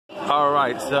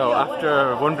Alright, so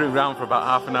after wandering around for about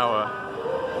half an hour,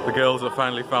 the girls have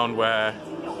finally found where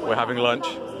we're having lunch.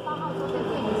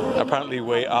 Apparently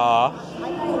we are...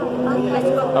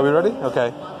 Are we ready?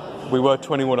 Okay. We were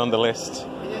 21 on the list.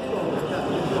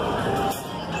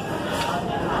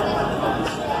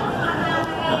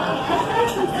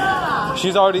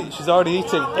 She's already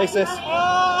eating. Hey sis.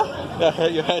 Yeah,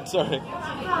 hurt your head, sorry.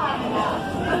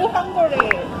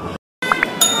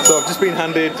 So I've just been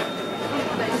handed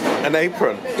an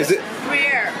apron. Is it?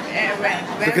 Rare.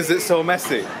 Because it's so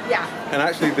messy? Yeah. And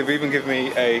actually they've even given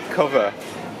me a cover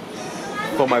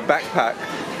for my backpack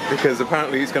because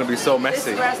apparently it's going to be so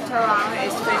messy. This restaurant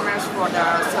is famous for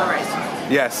the service.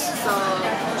 Yes. So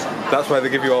that's why they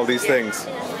give you all these things.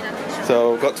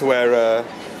 So got to wear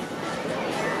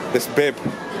this bib.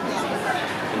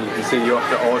 And you can see you have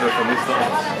to order from this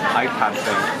little iPad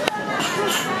thing.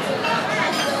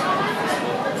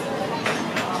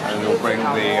 And they'll bring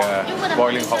the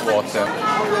boiling hot water.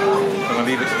 I'm going to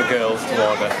leave it to the girls to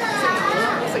order.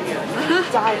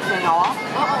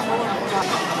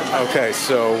 Okay,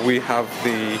 so we have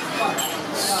the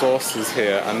sauces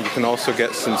here, and you can also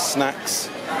get some snacks.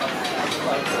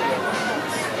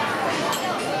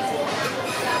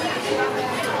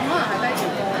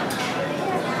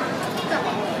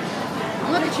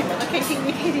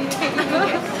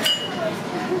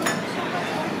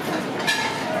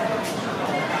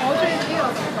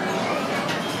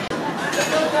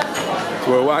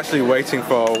 We're actually waiting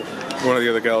for one of the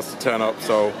other girls to turn up,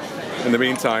 so in the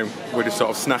meantime we're just sort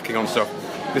of snacking on stuff.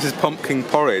 This is pumpkin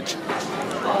porridge,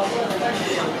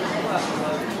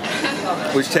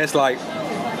 which tastes like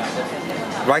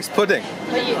rice pudding.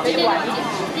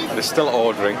 They're still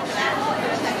ordering.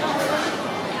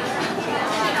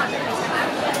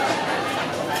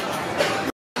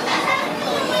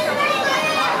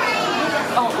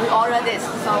 oh, we ordered this,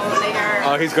 so later.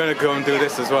 Oh, he's going to go and do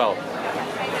this as well.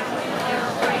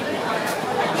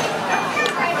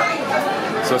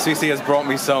 So Cece has brought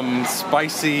me some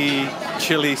spicy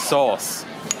chili sauce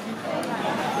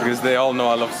because they all know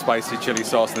I love spicy chili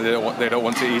sauce and they don't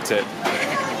want to eat it.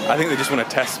 I think they just want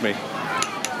to test me.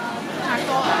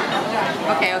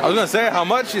 Okay. I was going to say, how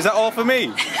much? Is that all for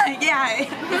me? Yeah,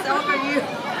 it's all for you.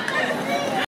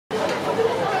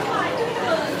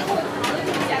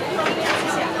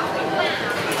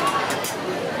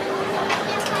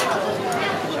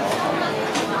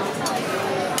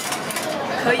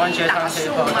 Alright,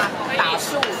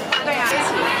 so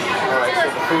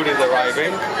the food is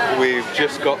arriving. We've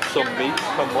just got some meat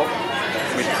come up.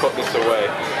 We put this away.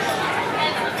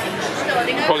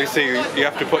 You probably see you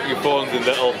have to put your phones in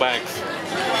little bags.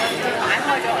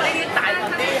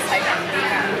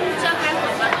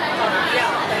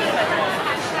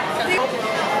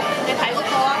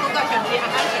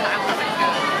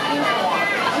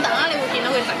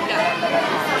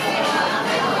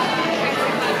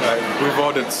 We've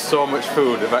ordered so much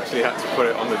food, I've actually had to put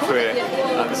it on the tray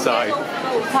at the side.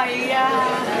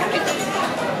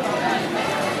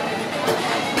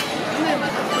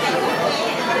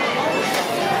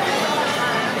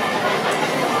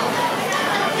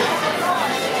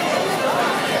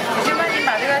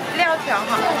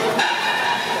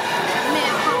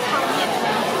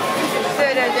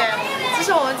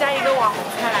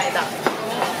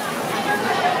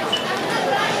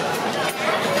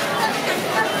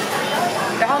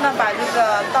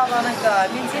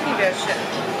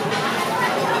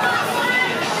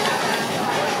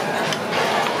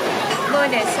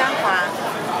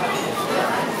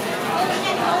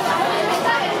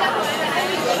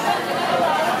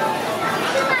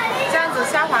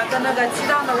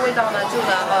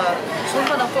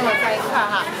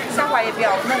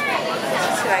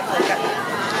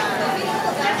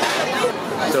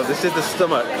 So this is the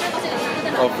stomach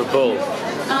of the bull,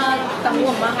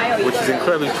 which is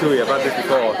incredibly chewy. I've had this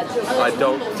before. I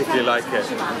don't particularly like it.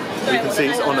 You can see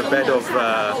it's on a bed of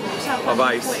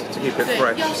ice to keep it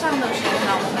fresh. We've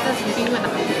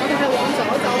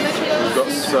got,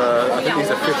 I think these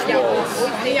are fish balls.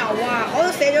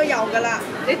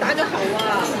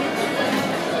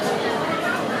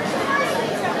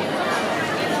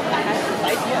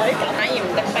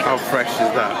 How fresh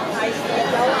is that?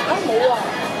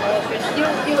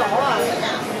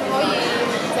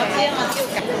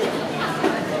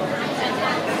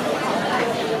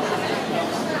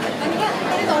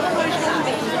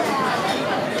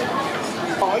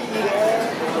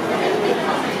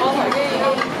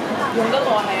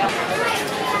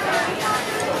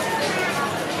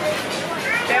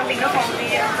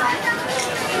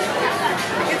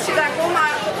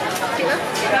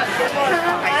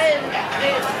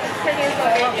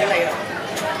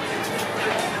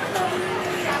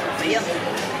 啊，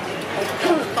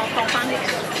當翻啲嘅，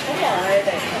好忙啊你哋。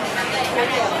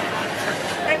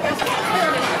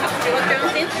住個醬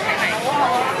先，係咪？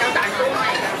有蛋糕嘛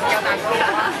而家？有蛋糕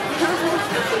啊！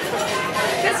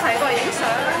一齊過嚟影相。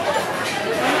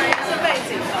唔係啊，是背景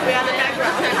，we are the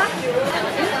background。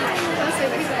想食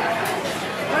咩？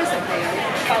可以食嘅，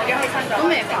浮嘅可以餐咗。都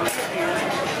未浮食嘅。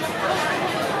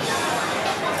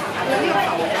呢個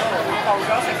浮咗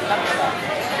食唔得嘅。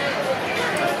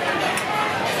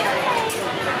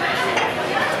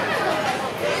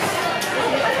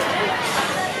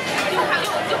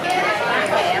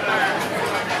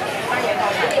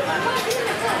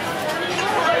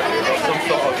Some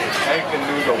sort of egg and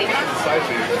noodle inside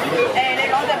these noodles. 你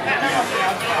攞隻腳啦，我仲有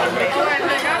啲。我係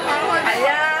而家講開。係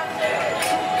啊。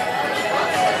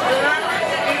係啦，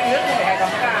如果佢哋係咁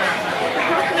㗎，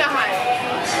又係。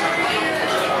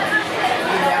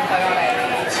唔飲佢我哋。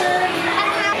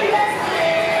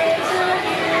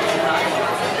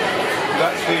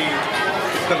That's the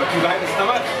stomach. You like the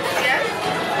stomach? Yes.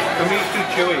 For me, it's too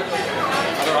chewy.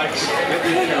 I don't like it. It's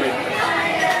too chewy.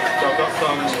 So I've got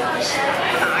some.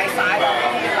 大晒啦。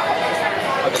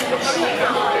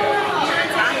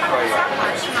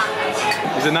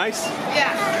Is it nice? Yeah.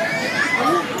 我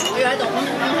要喺度係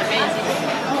咩意思？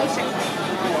好食。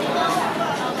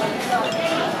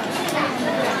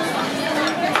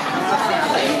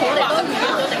我哋都唔要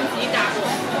到整指甲喎。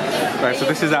Right, so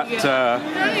this is that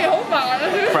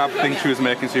crab thing she was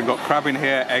making. So you've got crab in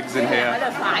here, eggs in here.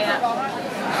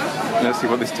 Let's see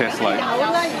what this tastes like. It's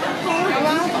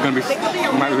going to be,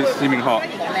 might be steaming hot.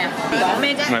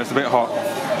 No, it's a bit hot.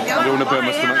 I don't want to burn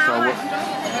my stomach, so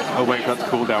I'll wait for that to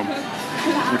cool down.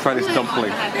 We try this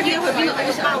dumpling.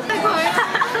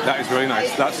 That is really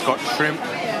nice. That's got shrimp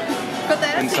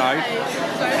inside.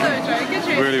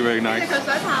 Really, really nice.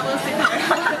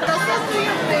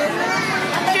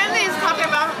 Jenny is talking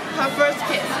about her first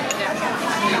kiss. Yeah.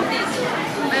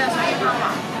 我又想要蝦滑。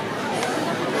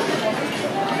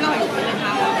呢個係肉片定蝦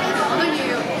滑？我都要。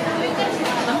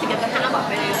諗住夾個蝦滑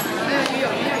俾你。你又要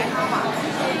肉片又要蝦滑。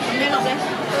咁呢個咧？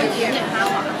都要定蝦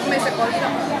滑。未食過呢個。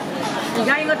而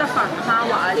家應該得份蝦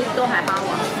滑啊！呢啲都係蝦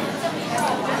滑。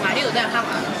同埋呢度都係蝦滑。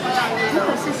好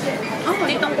謝謝。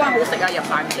啲冬瓜好食啊！入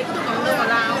飯都咁多個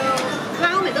撈，撈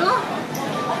咪得咯。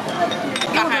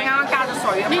因為佢啱啱加咗水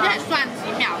啊嘛。呢啲係蒜子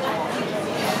苗喎，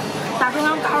但係佢啱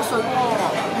啱加咗水喎。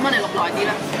咁我哋錄耐啲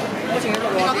啦。好似要錄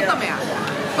耐啲。你覺得得未啊？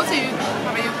好似係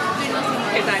咪要煎咗先？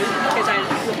其實係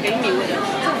6幾秒嘅啫。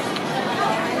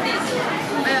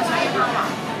你又想要蝦滑？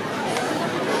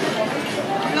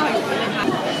應該係肉片定蝦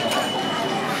滑？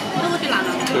都好似難啊。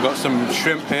We've got some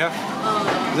shrimp here.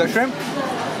 Is that shrimp?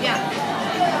 Yeah.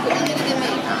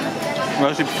 I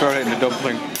actually prefer it in the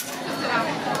dumpling.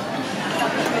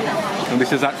 And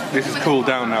this is cooled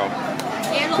down now.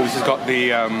 So this has got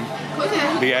the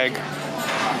egg,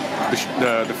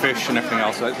 the fish and everything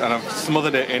else, and I've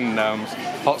smothered it in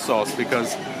hot sauce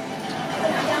because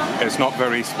it's not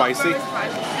very spicy.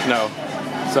 No.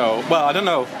 So, well, I don't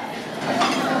know.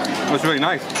 It's really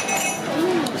nice,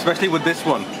 especially with this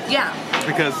one. Yeah.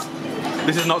 Because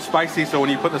this is not spicy, so when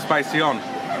you put the spicy on,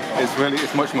 it's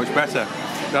much better.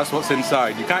 That's what's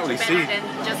inside. You can't really see.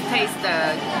 Just taste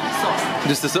the sauce.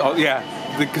 Just the yeah,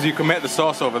 because you can make the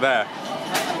sauce over there.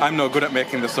 I'm no good at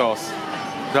making the sauce.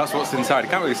 That's what's inside. You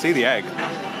can't really see the egg,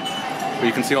 but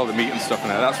you can see all the meat and stuff in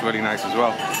there. That's really nice as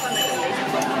well.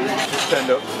 Just turned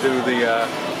up to do the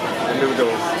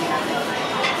noodles.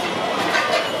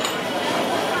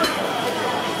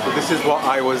 So this is what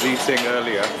I was eating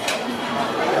earlier.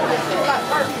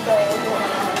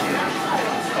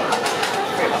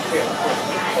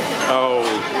 Oh,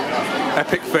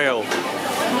 epic fail.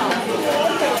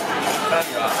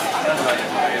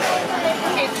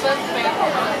 It's a fail.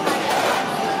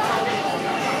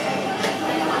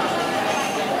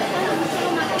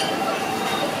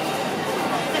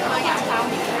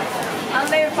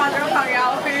 你發咗朋友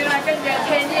圈啦，跟住天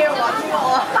要揾我。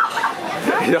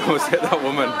You almost hit that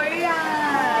woman. 佢啊，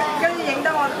跟住影得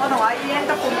我同阿姨影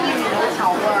得半邊面好醜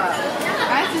啊！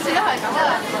唉，次次都係咁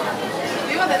啊！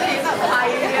如果我哋都影得係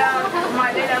啊，唔係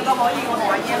你兩個可以，我同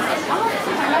阿姨一齊。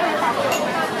係咩？你發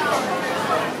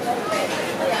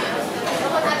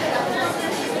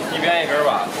一边一根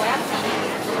吧。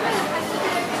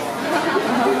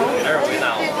有点为难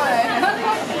我。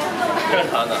正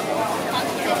常的。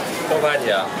多番茄。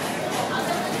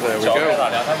There we 小 go. 费咋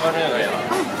2-3分钟就可以了。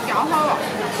搞開喎，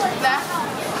嚟。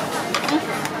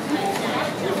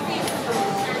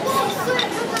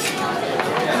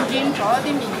唔見咗啲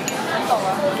麵喺度啊！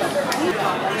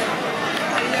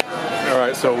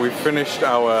 Alright, so we've finished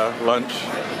our lunch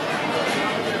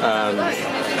and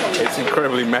it's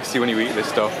incredibly messy when you eat this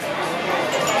stuff.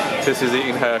 Sis is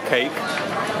eating her cake.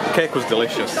 The cake was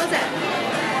delicious.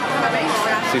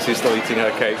 Sissy's still eating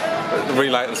her cake. Really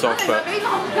light and soft, but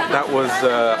that was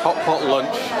hot pot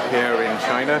lunch here in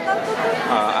China.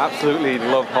 Absolutely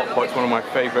love hot pot. It's one of my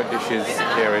favorite dishes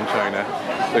here in China.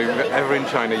 So if you're ever in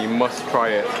China, you must try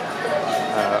it.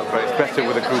 But it's better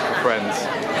with a group of friends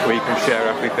where you can share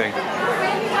everything.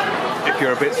 If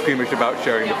you're a bit squeamish about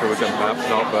sharing the food, then perhaps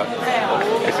not, but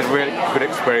it's a really good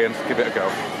experience. Give it a go.